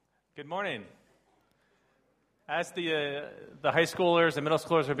Good morning. As the high schoolers and middle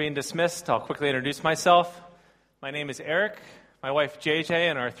schoolers are being dismissed, I'll quickly introduce myself. My name is Eric. My wife JJ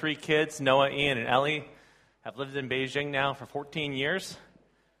and our three kids, Noah, Ian, and Ellie, have lived in Beijing now for 14 years.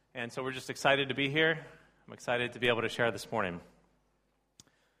 And so we're just excited to be here. I'm excited to be able to share this morning.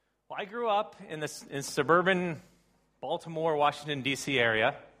 Well, I grew up in suburban Baltimore, Washington, D.C.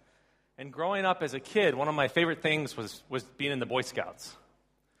 area. And growing up as a kid, one of my favorite things was being in the Boy Scouts.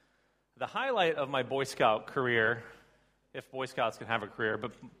 The highlight of my Boy Scout career, if Boy Scouts can have a career,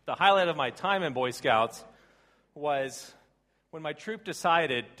 but the highlight of my time in Boy Scouts was when my troop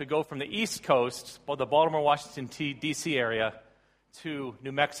decided to go from the East Coast, the Baltimore, Washington, D.C. area, to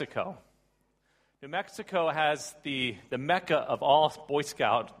New Mexico. New Mexico has the mecca of all Boy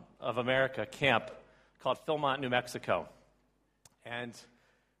Scout of America camp called Philmont, New Mexico. And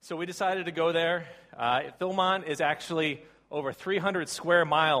so we decided to go there. Philmont is actually over 300 square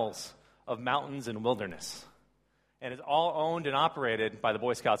miles of mountains and wilderness. And it's all owned and operated by the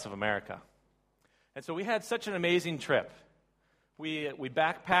Boy Scouts of America. And so we had such an amazing trip. We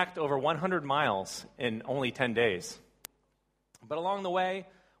backpacked over 100 miles in only 10 days. But along the way,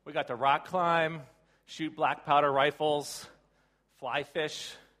 we got to rock climb, shoot black powder rifles, fly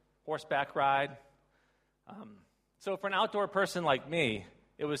fish, horseback ride. So for an outdoor person like me,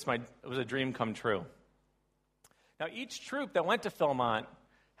 it was a dream come true. Now, each troop that went to Philmont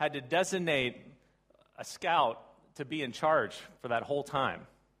had to designate a scout to be in charge for that whole time.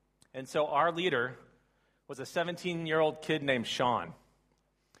 And so our leader was a 17-year-old kid named Sean.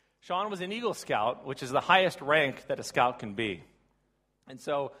 Sean was an Eagle Scout, which is the highest rank that a scout can be. And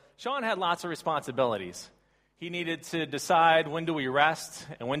so Sean had lots of responsibilities. He needed to decide when do we rest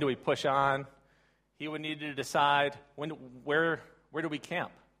and when do we push on. He would need to decide where do we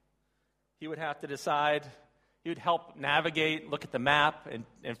camp. He would have to decide. He would help navigate, look at the map,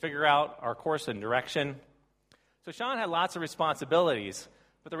 and figure out our course and direction. So Sean had lots of responsibilities,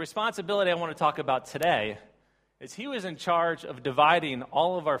 but the responsibility I want to talk about today is he was in charge of dividing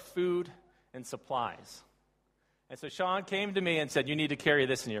all of our food and supplies. And so Sean came to me and said, you need to carry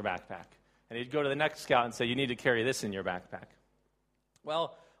this in your backpack. And he'd go to the next scout and say, you need to carry this in your backpack.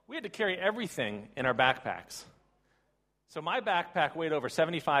 Well, we had to carry everything in our backpacks. So my backpack weighed over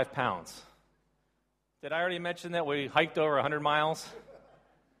 75 pounds. Did I already mention that we hiked over 100 miles?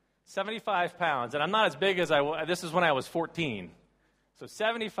 75 pounds. And I'm not as big as this is when I was 14. So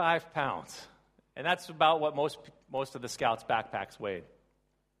 75 pounds. And that's about what most of the scouts' backpacks weighed.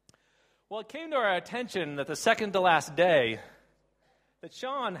 Well, it came to our attention that the second to last day, that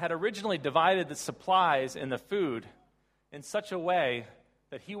Sean had originally divided the supplies and the food in such a way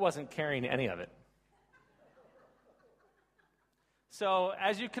that he wasn't carrying any of it. So,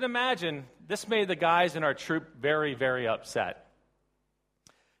 as you can imagine, this made the guys in our troop very, very upset.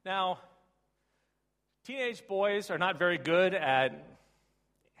 Now, teenage boys are not very good at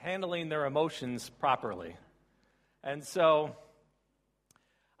handling their emotions properly. And so,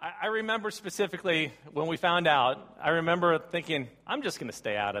 I remember specifically when we found out, I remember thinking, I'm just going to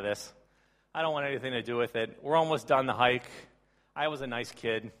stay out of this. I don't want anything to do with it. We're almost done the hike. I was a nice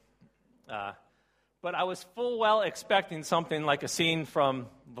kid. But I was full well expecting something like a scene from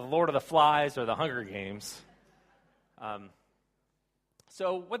The Lord of the Flies or The Hunger Games.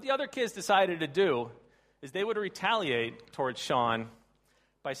 So what the other kids decided to do is they would retaliate towards Sean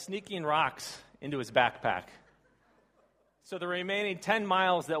by sneaking rocks into his backpack. So the remaining 10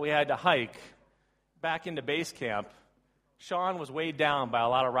 miles that we had to hike back into base camp, Sean was weighed down by a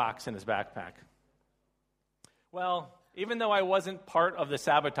lot of rocks in his backpack. Well, even though I wasn't part of the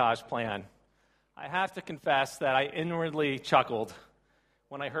sabotage plan, I have to confess that I inwardly chuckled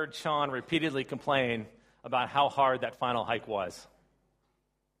when I heard Sean repeatedly complain about how hard that final hike was.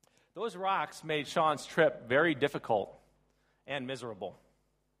 Those rocks made Sean's trip very difficult and miserable.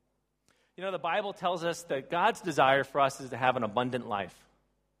 You know, the Bible tells us that God's desire for us is to have an abundant life.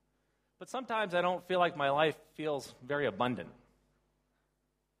 But sometimes I don't feel like my life feels very abundant.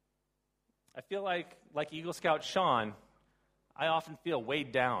 I feel like Eagle Scout Sean, I often feel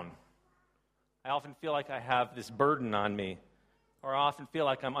weighed down. I often feel like I have this burden on me, or I often feel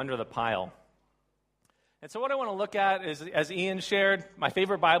like I'm under the pile. And so what I want to look at is, as Ian shared, my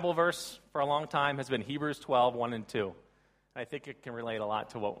favorite Bible verse for a long time has been Hebrews 12, 1 and 2. And I think it can relate a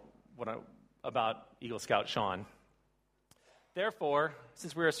lot to about Eagle Scout Sean. Therefore,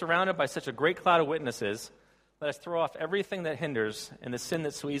 since we are surrounded by such a great cloud of witnesses, let us throw off everything that hinders and the sin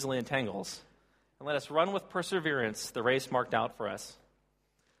that so easily entangles, and let us run with perseverance the race marked out for us.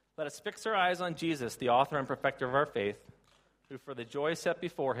 Let us fix our eyes on Jesus, the author and perfecter of our faith, who for the joy set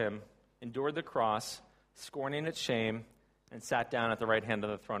before him endured the cross, scorning its shame, and sat down at the right hand of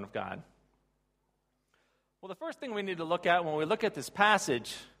the throne of God. Well, the first thing we need to look at when we look at this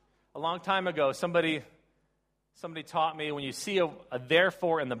passage, a long time ago, somebody taught me when you see a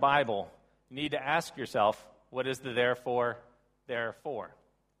therefore in the Bible, you need to ask yourself, what is the therefore there for?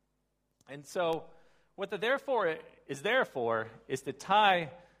 And so, what the therefore is there for is to tie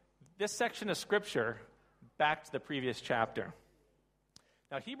this section of Scripture back to the previous chapter.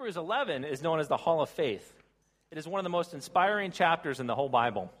 Now, Hebrews 11 is known as the Hall of Faith. It is one of the most inspiring chapters in the whole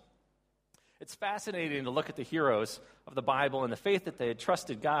Bible. It's fascinating to look at the heroes of the Bible and the faith that they had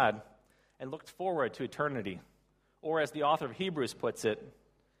trusted God and looked forward to eternity. Or as the author of Hebrews puts it,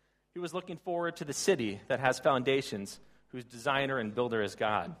 he was looking forward to the city that has foundations, whose designer and builder is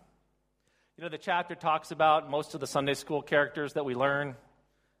God. You know, the chapter talks about most of the Sunday school characters that we learn.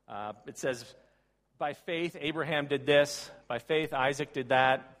 It says, by faith, Abraham did this. By faith, Isaac did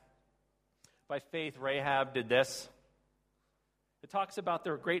that. By faith, Rahab did this. It talks about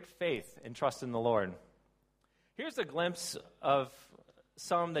their great faith and trust in the Lord. Here's a glimpse of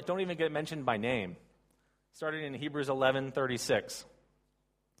some that don't even get mentioned by name, starting in Hebrews 11:36.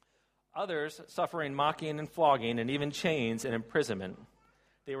 Others suffering mocking and flogging and even chains and imprisonment.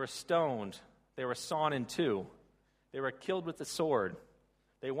 They were stoned. They were sawn in two. They were killed with the sword.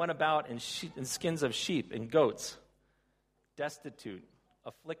 They went about in skins of sheep and goats, destitute,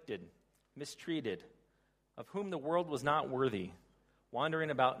 afflicted, mistreated, of whom the world was not worthy,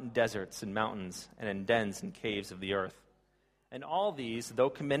 wandering about in deserts and mountains and in dens and caves of the earth. And all these, though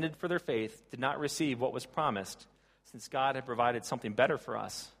commended for their faith, did not receive what was promised, since God had provided something better for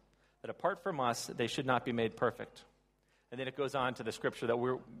us, that apart from us, they should not be made perfect. And then it goes on to the scripture that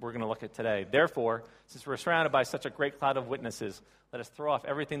we're going to look at today. Therefore, since we're surrounded by such a great cloud of witnesses, let us throw off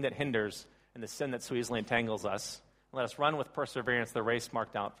everything that hinders and the sin that so easily entangles us. And let us run with perseverance the race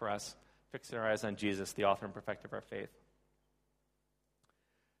marked out for us, fixing our eyes on Jesus, the author and perfecter of our faith.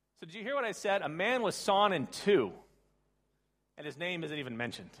 So did you hear what I said? A man was sawn in two, and his name isn't even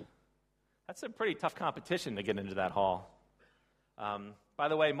mentioned. That's a pretty tough competition to get into that hall. By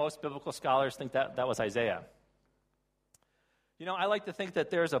the way, most biblical scholars think that was Isaiah. You know, I like to think that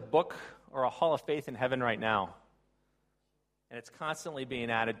there's a book or a hall of faith in heaven right now, and it's constantly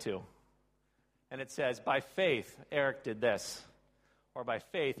being added to. And it says, by faith, Eric did this, or by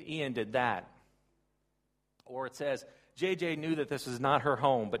faith, Ian did that. Or it says, JJ knew that this was not her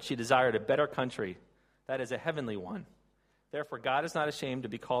home, but she desired a better country, that is a heavenly one. Therefore, God is not ashamed to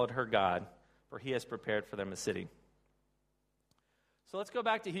be called her God, for he has prepared for them a city. So let's go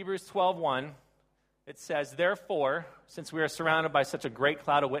back to Hebrews 12:1. It says, therefore, since we are surrounded by such a great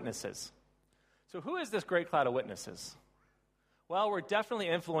cloud of witnesses. So who is this great cloud of witnesses? Well, we're definitely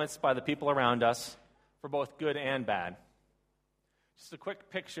influenced by the people around us for both good and bad. Just a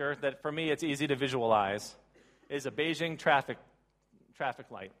quick picture that for me it's easy to visualize is a Beijing traffic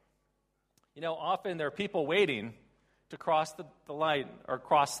light. You know, often there are people waiting to cross the light or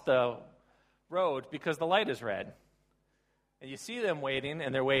cross the road because the light is red. And you see them waiting,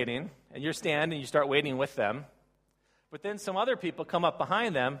 and they're waiting, and you're standing, you start waiting with them. But then some other people come up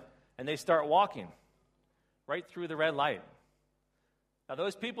behind them, and they start walking right through the red light. Now,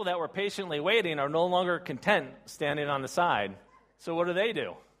 those people that were patiently waiting are no longer content standing on the side. So what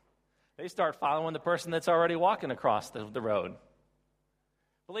do? They start following the person that's already walking across the road.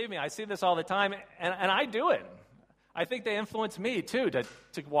 Believe me, I see this all the time, and I do it. I think they influence me, too, to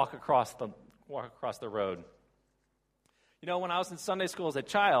walk across the road. You know, when I was in Sunday school as a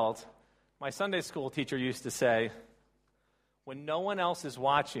child, my Sunday school teacher used to say, when no one else is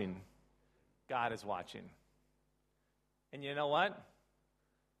watching, God is watching. And you know what?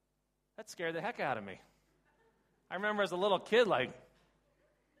 That scared the heck out of me. I remember as a little kid,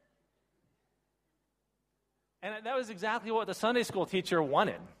 and that was exactly what the Sunday school teacher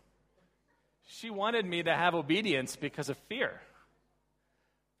wanted. She wanted me to have obedience because of fear.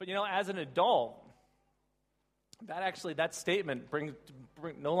 But you know, as an adult, that statement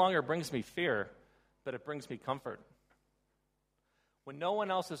no longer brings me fear, but it brings me comfort. When no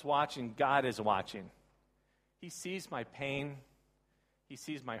one else is watching, God is watching. He sees my pain. He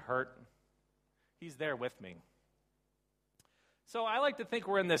sees my hurt. He's there with me. So I like to think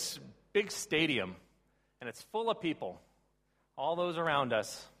we're in this big stadium, and it's full of people, all those around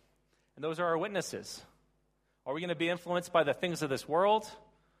us, and those are our witnesses. Are we going to be influenced by the things of this world?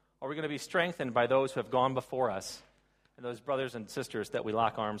 Or are we going to be strengthened by those who have gone before us and those brothers and sisters that we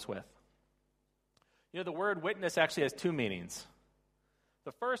lock arms with? You know, the word witness actually has two meanings.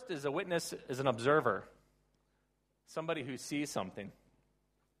 The first is a witness is an observer, somebody who sees something.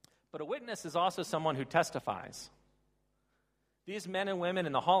 But a witness is also someone who testifies. These men and women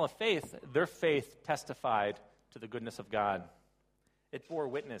in the Hall of Faith, their faith testified to the goodness of God. It bore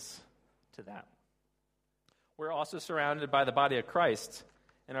witness to that. We're also surrounded by the body of Christ,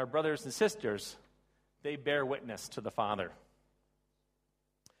 and our brothers and sisters, they bear witness to the Father.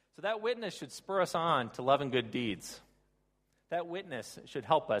 So that witness should spur us on to love and good deeds. That witness should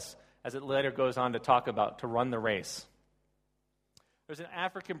help us, as it later goes on to talk about, to run the race. There's an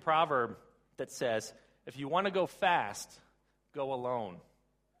African proverb that says, if you want to go fast, go alone.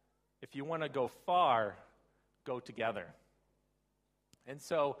 If you want to go far, go together. And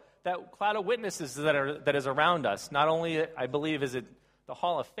so that cloud of witnesses that is around us, not only, I believe, is it the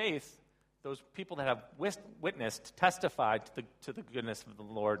hall of faith, those people that have witnessed, testified to the goodness of the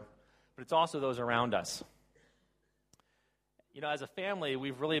Lord, but it's also those around us. You know, as a family,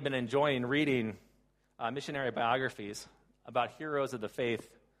 we've really been enjoying reading missionary biographies about heroes of the faith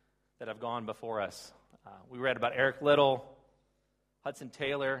that have gone before us. We read about Eric Liddell, Hudson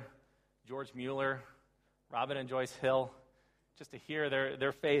Taylor, George Mueller, Robin and Joyce Hill, just to hear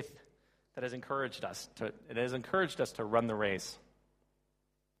their faith that has encouraged us. It has encouraged us to run the race.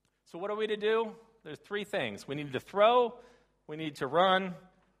 So what are we to do? There's three things. We need to throw, we need to run,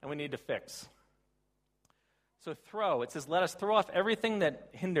 and we need to fix. So throw, it says, let us throw off everything that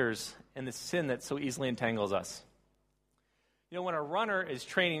hinders and the sin that so easily entangles us. You know, when a runner is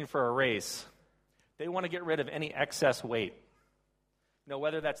training for a race, they want to get rid of any excess weight. You know,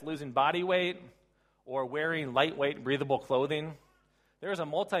 whether that's losing body weight or wearing lightweight, breathable clothing, there's a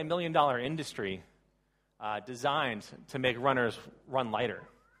multi-million-dollar industry designed to make runners run lighter.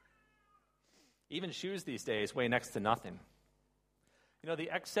 Even shoes these days weigh next to nothing. You know, the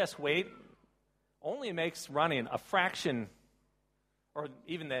excess weight only makes running a fraction, or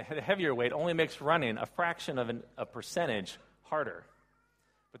even the heavier weight only makes running a fraction of a percentage harder.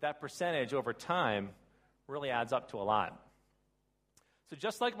 But that percentage over time really adds up to a lot. So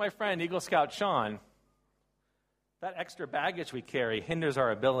just like my friend Eagle Scout Sean, that extra baggage we carry hinders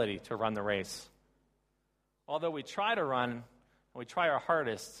our ability to run the race. Although we try to run and we try our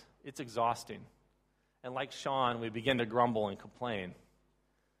hardest, it's exhausting. And like Sean, we begin to grumble and complain.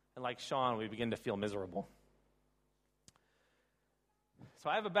 And like Sean, we begin to feel miserable. So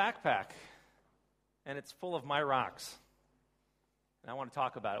I have a backpack, and it's full of my rocks. And I want to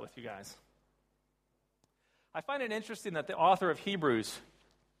talk about it with you guys. I find it interesting that the author of Hebrews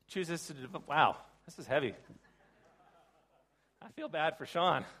chooses to... Wow, this is heavy. I feel bad for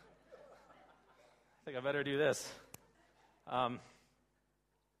Sean. I think I better do this. I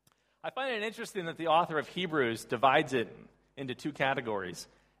find it interesting that the author of Hebrews divides it into two categories.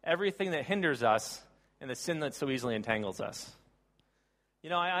 Everything that hinders us and the sin that so easily entangles us. You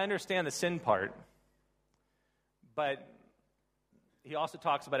know, I understand the sin part, but he also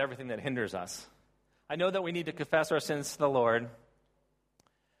talks about everything that hinders us. I know that we need to confess our sins to the Lord.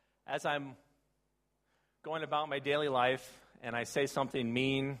 As I'm going about my daily life and I say something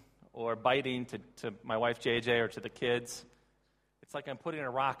mean or biting to my wife JJ or to the kids, it's like I'm putting a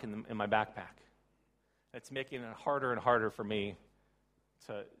rock in my backpack. It's making it harder and harder for me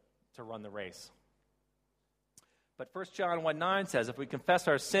to run the race. But 1 John 1:9 says, if we confess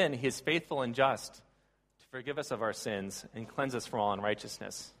our sin, he is faithful and just to forgive us of our sins and cleanse us from all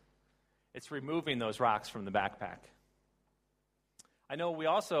unrighteousness. It's removing those rocks from the backpack. I know we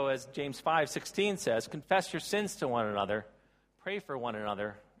also, as James 5:16 says, confess your sins to one another, pray for one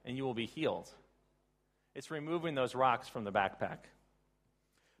another, and you will be healed. It's removing those rocks from the backpack.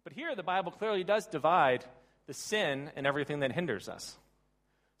 But here the Bible clearly does divide the sin and everything that hinders us.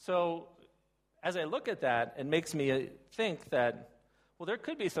 So as I look at that, it makes me think that, well, there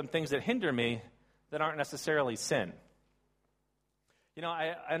could be some things that hinder me that aren't necessarily sin. You know,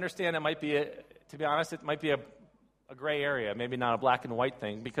 I understand it might be, to be honest, it might be a gray area, maybe not a black and white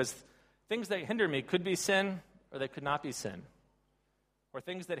thing, because things that hinder me could be sin or they could not be sin. Or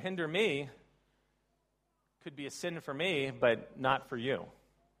things that hinder me could be a sin for me, but not for you.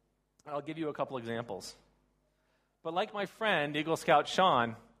 I'll give you a couple examples. But like my friend, Eagle Scout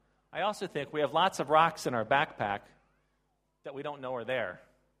Sean, I also think we have lots of rocks in our backpack that we don't know are there.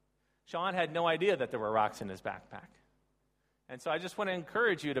 Sean had no idea that there were rocks in his backpack. And so I just want to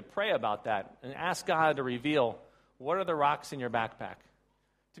encourage you to pray about that and ask God to reveal what are the rocks in your backpack.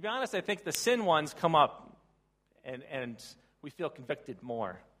 To be honest, I think the sin ones come up and we feel convicted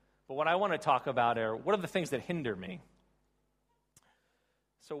more. But what I want to talk about are what are the things that hinder me?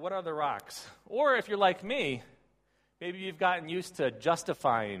 So what are the rocks? Or if you're like me, maybe you've gotten used to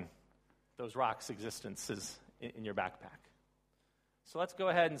justifying those rocks' existences in your backpack. So let's go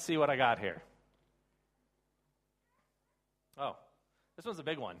ahead and see what I got here. Oh, this one's a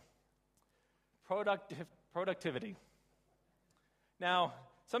big one. Productivity. Now,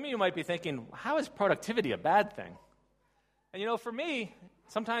 Some of you might be thinking, how is productivity a bad thing? And for me,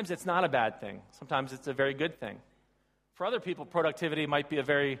 sometimes it's not a bad thing. Sometimes it's a very good thing. For other people, productivity might be a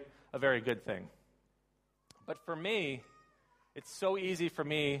very good thing. But for me, it's so easy for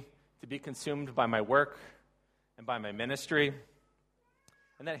me to be consumed by my work and by my ministry,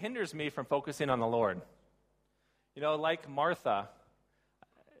 and that hinders me from focusing on the Lord. Like Martha,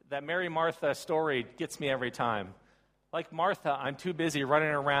 that Mary Martha story gets me every time. Like Martha, I'm too busy running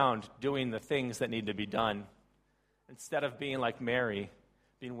around doing the things that need to be done, instead of being like Mary,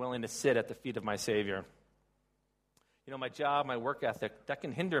 being willing to sit at the feet of my Savior. My job, my work ethic, that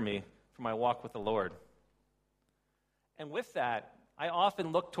can hinder me from my walk with the Lord. And with that, I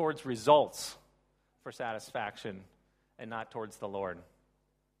often look towards results for satisfaction and not towards the Lord.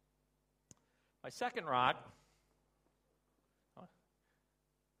 My second rock,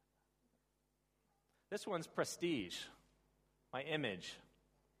 this one's prestige, my image.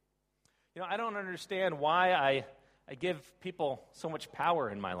 I don't understand why I give people so much power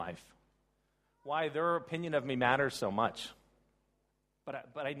in my life, why their opinion of me matters so much. But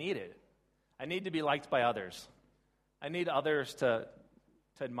I need it. I need to be liked by others. I need others to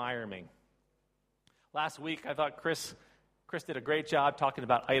admire me. Last week, I thought Chris did a great job talking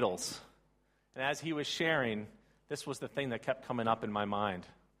about idols. And as he was sharing, this was the thing that kept coming up in my mind,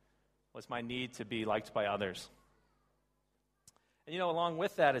 was my need to be liked by others. And along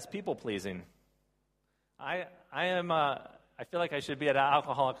with that is people-pleasing. I feel like I should be at an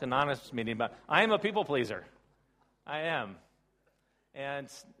Alcoholics Anonymous meeting, but I am a people-pleaser. I am. And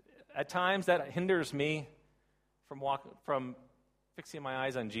at times that hinders me from fixing my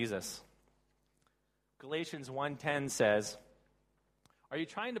eyes on Jesus. Galatians 1:10 says, "Are you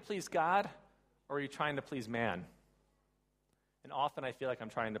trying to please God, or are you trying to please man?" And often I feel like I'm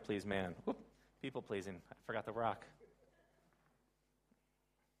trying to please man. People-pleasing. I forgot the rock.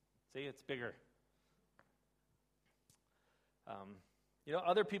 See, it's bigger.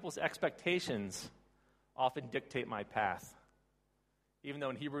 Other people's expectations often dictate my path, even though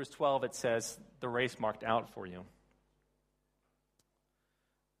in Hebrews 12 it says the race marked out for you.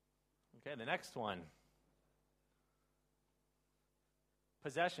 Okay, the next one.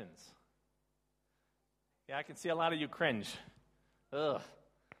 Possessions. Yeah, I can see a lot of you cringe. Ugh,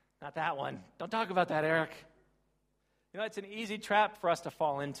 not that one. Don't talk about that, Eric. It's an easy trap for us to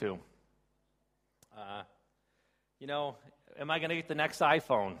fall into. Am I going to get the next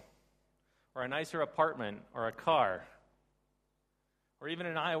iPhone, or a nicer apartment, or a car, or even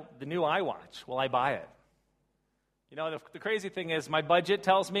the new iWatch? Will I buy it? The crazy thing is, my budget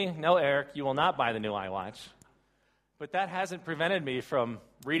tells me, no, Eric, you will not buy the new iWatch. But that hasn't prevented me from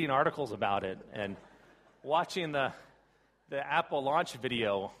reading articles about it and watching the Apple launch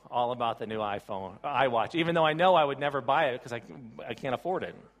video all about the new iWatch, even though I know I would never buy it because I can't afford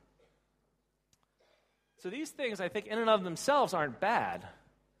it. So these things, I think, in and of themselves aren't bad.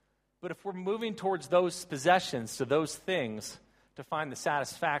 But if we're moving towards those possessions, to those things, to find the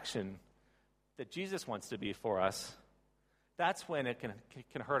satisfaction that Jesus wants to be for us, that's when it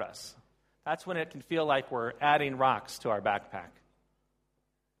can hurt us. That's when it can feel like we're adding rocks to our backpack.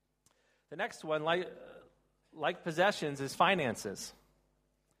 The next one, like possessions, is finances.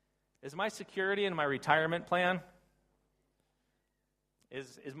 Is my security in my retirement plan?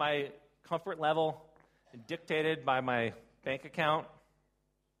 Is my comfort level dictated by my bank account?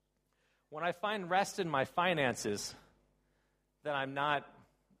 When I find rest in my finances, then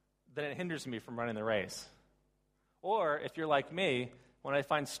it hinders me from running the race. Or if you're like me, when I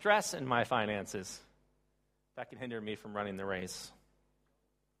find stress in my finances, that can hinder me from running the race.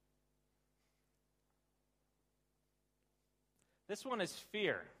 This one is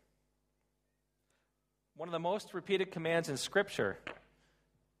fear. One of the most repeated commands in Scripture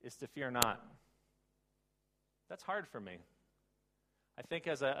is to fear not. That's hard for me. I think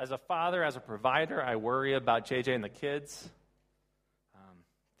as a father, as a provider, I worry about JJ and the kids.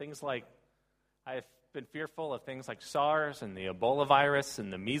 Things like, I've been fearful of things like SARS and the Ebola virus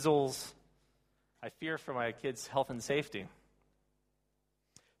and the measles. I fear for my kids' health and safety.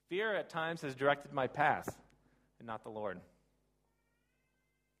 Fear at times has directed my path and not the Lord.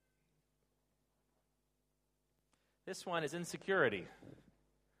 This one is insecurity.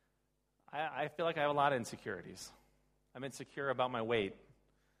 I feel like I have a lot of insecurities. I'm insecure about my weight.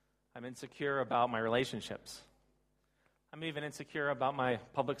 I'm insecure about my relationships. I'm even insecure about my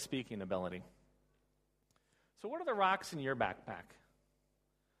public speaking ability. So what are the rocks in your backpack?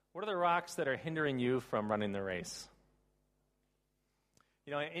 What are the rocks that are hindering you from running the race?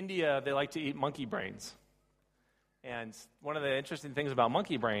 In India, they like to eat monkey brains. And one of the interesting things about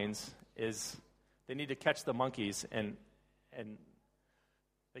monkey brains is they need to catch the monkeys and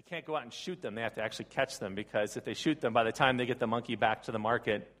They can't go out and shoot them. They have to actually catch them, because if they shoot them, by the time they get the monkey back to the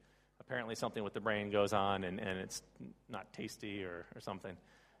market, apparently something with the brain goes on, and it's not tasty or something.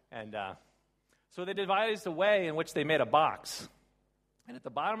 And so they devised a way in which they made a box. And at the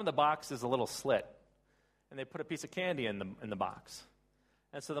bottom of the box is a little slit. And they put a piece of candy in the box.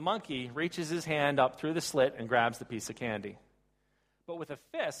 And so the monkey reaches his hand up through the slit and grabs the piece of candy. But with a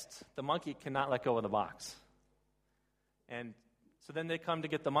fist, the monkey cannot let go of the box. And so then they come to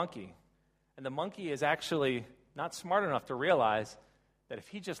get the monkey. And the monkey is actually not smart enough to realize that if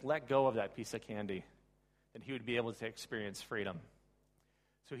he just let go of that piece of candy, then he would be able to experience freedom.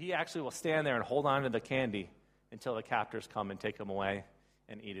 So he actually will stand there and hold on to the candy until the captors come and take him away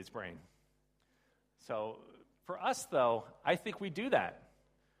and eat his brain. So for us, though, I think we do that.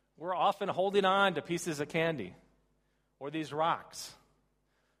 We're often holding on to pieces of candy or these rocks.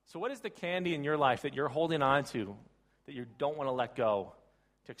 So what is the candy in your life that you're holding on to that you don't want to let go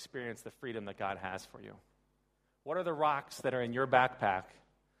to experience the freedom that God has for you? What are the rocks that are in your backpack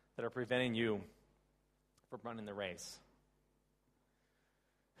that are preventing you from running the race?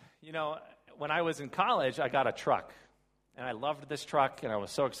 You know, when I was in college, I got a truck. And I loved this truck, and I was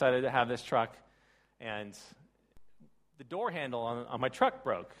so excited to have this truck. And the door handle on my truck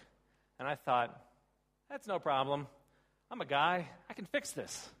broke. And I thought, that's no problem. I'm a guy. I can fix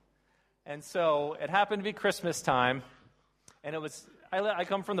this. And so it happened to be Christmas time. And I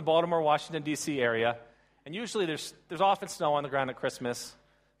come from the Baltimore, Washington, D.C. area. And usually there's often snow on the ground at Christmas.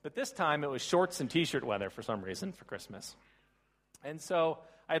 But this time it was shorts and T-shirt weather for some reason for Christmas. And so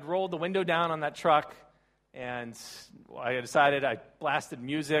I had rolled the window down on that truck. And I decided, I blasted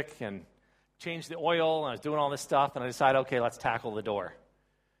music and changed the oil, and I was doing all this stuff, and I decided, okay, let's tackle the door.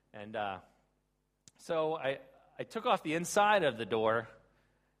 And so I took off the inside of the door,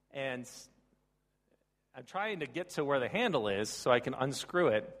 and I'm trying to get to where the handle is so I can unscrew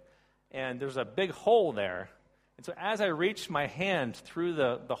it, and there's a big hole there. And so as I reach my hand through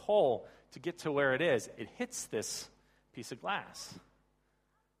the hole to get to where it is, it hits this piece of glass.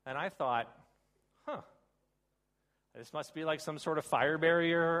 And I thought, this must be like some sort of fire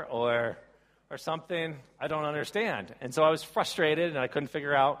barrier or something. I don't understand. And so I was frustrated, and I couldn't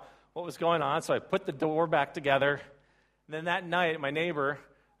figure out what was going on. So I put the door back together. And then that night, my neighbor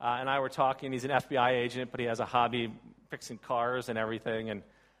and I were talking. He's an FBI agent, but he has a hobby fixing cars and everything.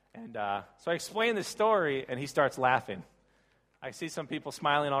 And so I explained the story, and he starts laughing. I see some people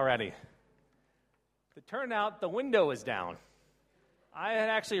smiling already. It turned out the window was down. I had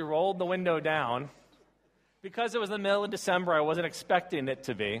actually rolled the window down. Because it was the middle of December, I wasn't expecting it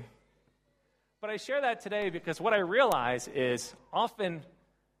to be. But I share that today because what I realize is often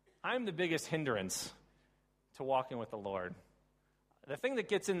I'm the biggest hindrance to walking with the Lord. The thing that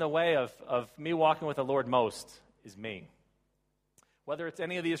gets in the way of me walking with the Lord most is me, whether it's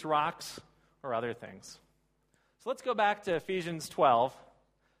any of these rocks or other things. So let's go back to Ephesians 12.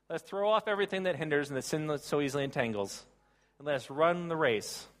 Let's throw off everything that hinders and the sin that so easily entangles, and let us run the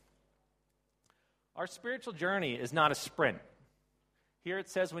race. Our spiritual journey is not a sprint. Here it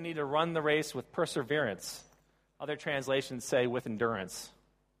says we need to run the race with perseverance. Other translations say with endurance.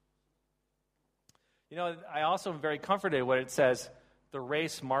 You know, I also am very comforted when it says the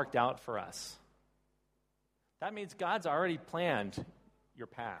race marked out for us. That means God's already planned your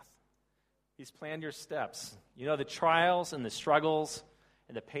path. He's planned your steps. You know, the trials and the struggles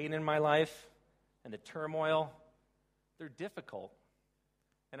and the pain in my life and the turmoil, they're difficult.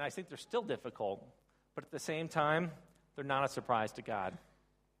 And I think they're still difficult. But at the same time, they're not a surprise to God.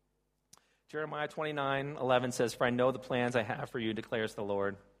 Jeremiah 29:11 says, "For I know the plans I have for you, declares the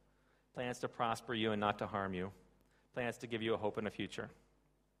Lord. Plans to prosper you and not to harm you. Plans to give you a hope and a future."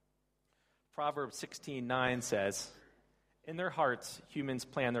 Proverbs 16:9 says, "In their hearts humans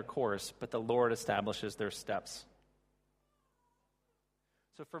plan their course, but the Lord establishes their steps."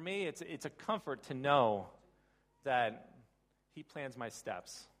 So for me, it's a comfort to know that He plans my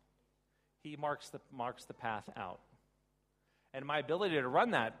steps. He marks the path out. And my ability to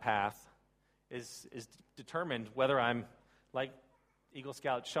run that path is determined whether I'm like Eagle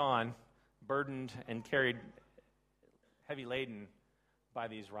Scout Sean, burdened and carried heavy laden by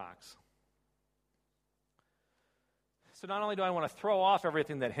these rocks. So not only do I want to throw off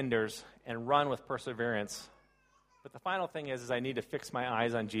everything that hinders and run with perseverance, but the final thing is I need to fix my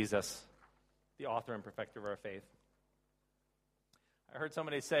eyes on Jesus, the author and perfecter of our faith. I heard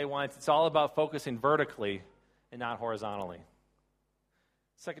somebody say once, it's all about focusing vertically and not horizontally.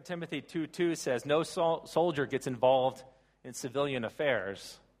 2 Timothy 2:2 says, "No soldier gets involved in civilian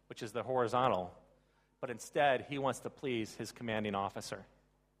affairs," which is the horizontal, but instead he wants to please his commanding officer.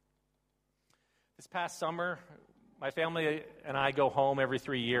 This past summer, my family and I go home every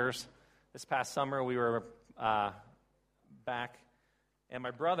 3 years. This past summer, we were back, and my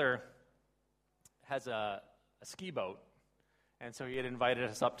brother has a ski boat, and so he had invited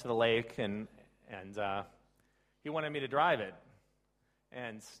us up to the lake, and he wanted me to drive it.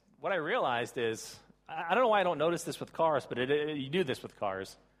 And what I realized is, I don't know why I don't notice this with cars, but you do this with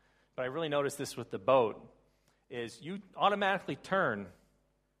cars, but I really noticed this with the boat, is you automatically turn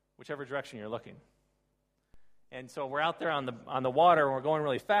whichever direction you're looking. And so we're out there on the water, and we're going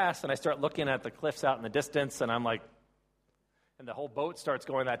really fast, and I start looking at the cliffs out in the distance, and I'm like, and the whole boat starts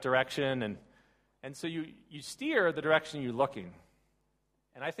going that direction, and so you steer the direction you're looking.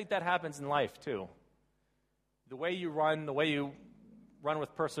 And I think that happens in life too. The way you run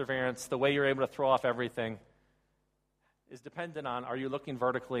with perseverance, the way you're able to throw off everything is dependent on, are you looking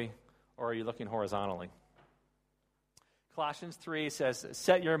vertically or are you looking horizontally? Colossians 3 says,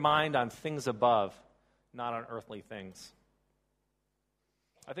 set your mind on things above, not on earthly things.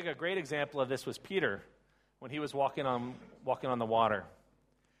 I think a great example of this was Peter when he was walking on the water.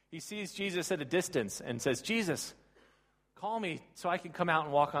 He sees Jesus at a distance and says, Jesus, call me so I can come out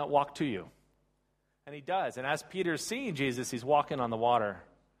and walk to you. And he does. And as Peter's seeing Jesus, he's walking on the water.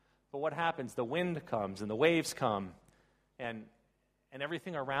 But what happens? The wind comes and the waves come and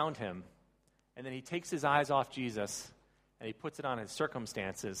everything around him. And then he takes his eyes off Jesus and he puts it on his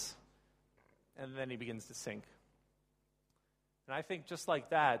circumstances. And then he begins to sink. And I think just like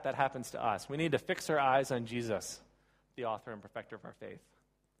that happens to us. We need to fix our eyes on Jesus, the author and perfecter of our faith.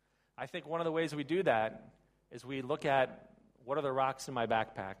 I think one of the ways we do that is we look at what are the rocks in my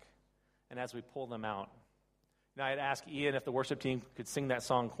backpack, and as we pull them out. Now, I'd ask Ian if the worship team could sing that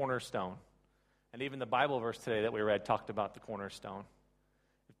song, Cornerstone. And even the Bible verse today that we read talked about the cornerstone.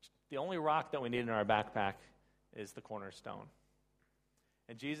 The only rock that we need in our backpack is the cornerstone.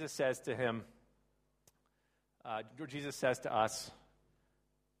 And Jesus says to us,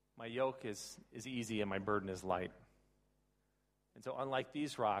 my yoke is easy and my burden is light. And so unlike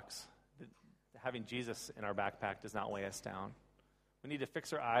these rocks, having Jesus in our backpack does not weigh us down. We need to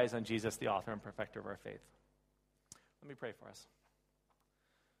fix our eyes on Jesus, the author and perfecter of our faith. Let me pray for us.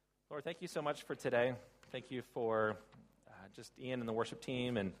 Lord, thank you so much for today. Thank you for just Ian and the worship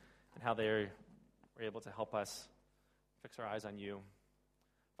team and how they were able to help us fix our eyes on you.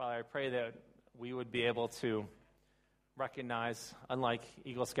 Father, I pray that we would be able to recognize, unlike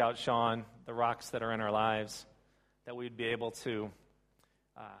Eagle Scout Sean, the rocks that are in our lives, that we'd be able to,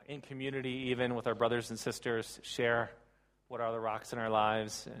 in community, even with our brothers and sisters, share what are the rocks in our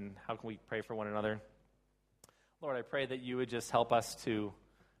lives and how can we pray for one another. Lord, I pray that you would just help us to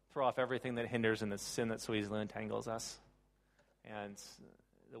throw off everything that hinders and the sin that so easily entangles us, and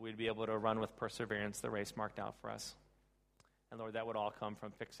that we'd be able to run with perseverance the race marked out for us. And Lord, that would all come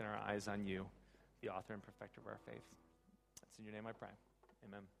from fixing our eyes on you, the author and perfecter of our faith. That's in your name I pray.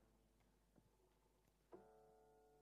 Amen.